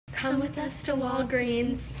Come with us to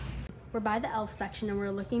Walgreens. We're by the e.l.f. section and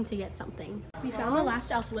we're looking to get something. We found the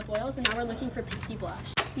last e.l.f. lip oils and now we're looking for Pixie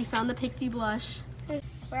Blush. We found the Pixie Blush.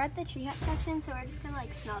 We're at the Tree Hut section, so we're just gonna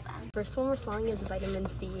like smell them. First one we're smelling is vitamin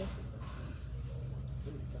C.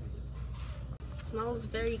 Smells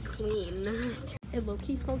very clean. It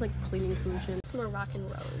low-key smells like a cleaning solution. Some Moroccan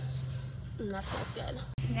rose. That smells good.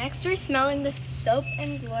 Next, we're smelling the Soap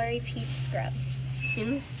and Glory Peach Scrub.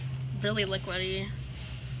 Seems really liquidy.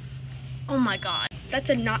 Oh my god, that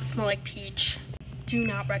did not smell like peach. Do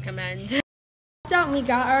not recommend. So we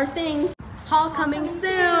got our things. Haul coming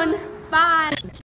soon. Bye.